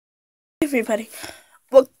Everybody,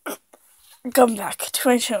 welcome back to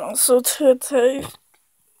my channel. So today,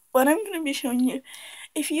 what I'm going to be showing you,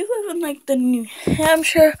 if you live in like the New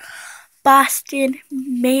Hampshire, Boston,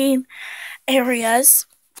 Maine areas,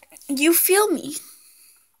 you feel me.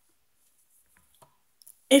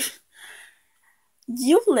 If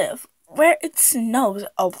you live where it snows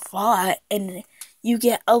a lot and you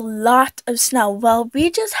get a lot of snow, well,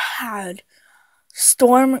 we just had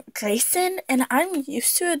Storm Grayson, and I'm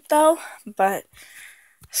used to it though, but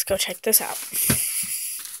let's go check this out.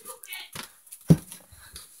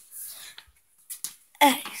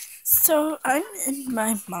 Hey, so I'm in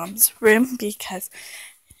my mom's room because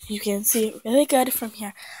you can see it really good from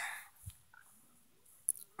here.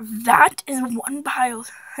 That is one pile.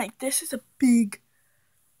 Like, this is a big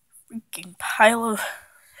freaking pile of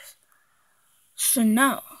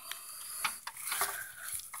snow.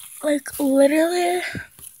 Like, literally,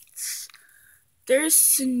 there's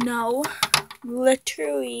snow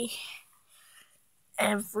literally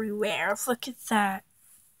everywhere. Look at that.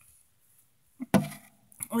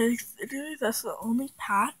 Like, literally, that's the only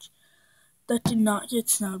patch that did not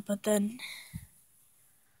get snowed, but then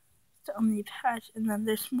the only patch, and then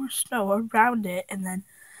there's more snow around it, and then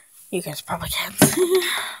you guys probably can't see,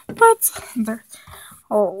 but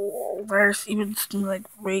there's even snow like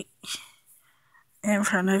right in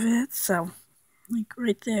front of it, so like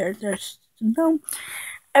right there's snow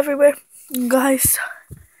everywhere. Guys,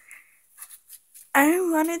 I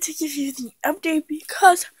wanted to give you the update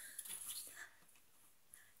because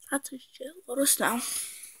that's a shitload of snow.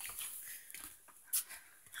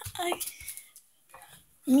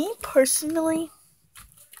 Me personally,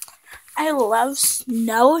 I love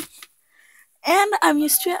snow, and I'm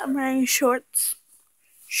used to it. I'm wearing shorts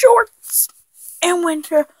in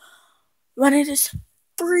winter when it is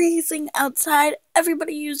freezing outside.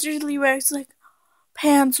 Everybody usually wears like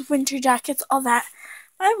pants, winter jackets, all that.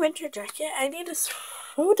 My winter jacket, I need to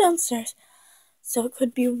throw downstairs so it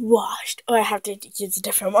could be washed, or I have to use a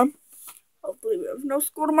different one. Hopefully we have no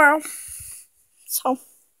school tomorrow. So,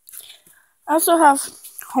 I also have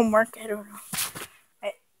homework. I don't know.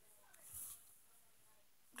 Right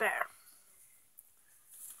there.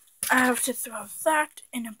 I have to throw that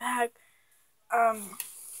in a bag.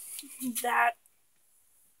 That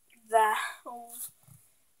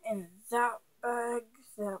in that bag,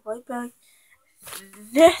 that white bag.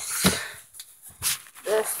 This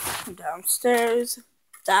downstairs.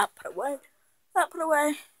 That put away. That put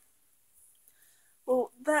away.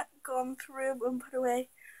 Well, that gone through and put away.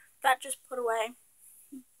 That just put away.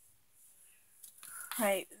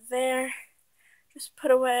 Right there. Just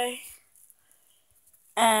put away.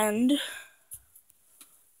 And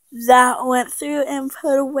that went through and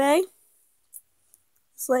put away.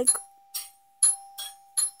 It's like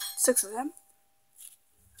 6 of them.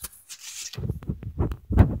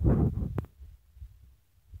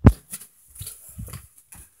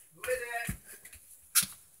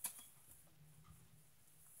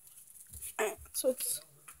 So it's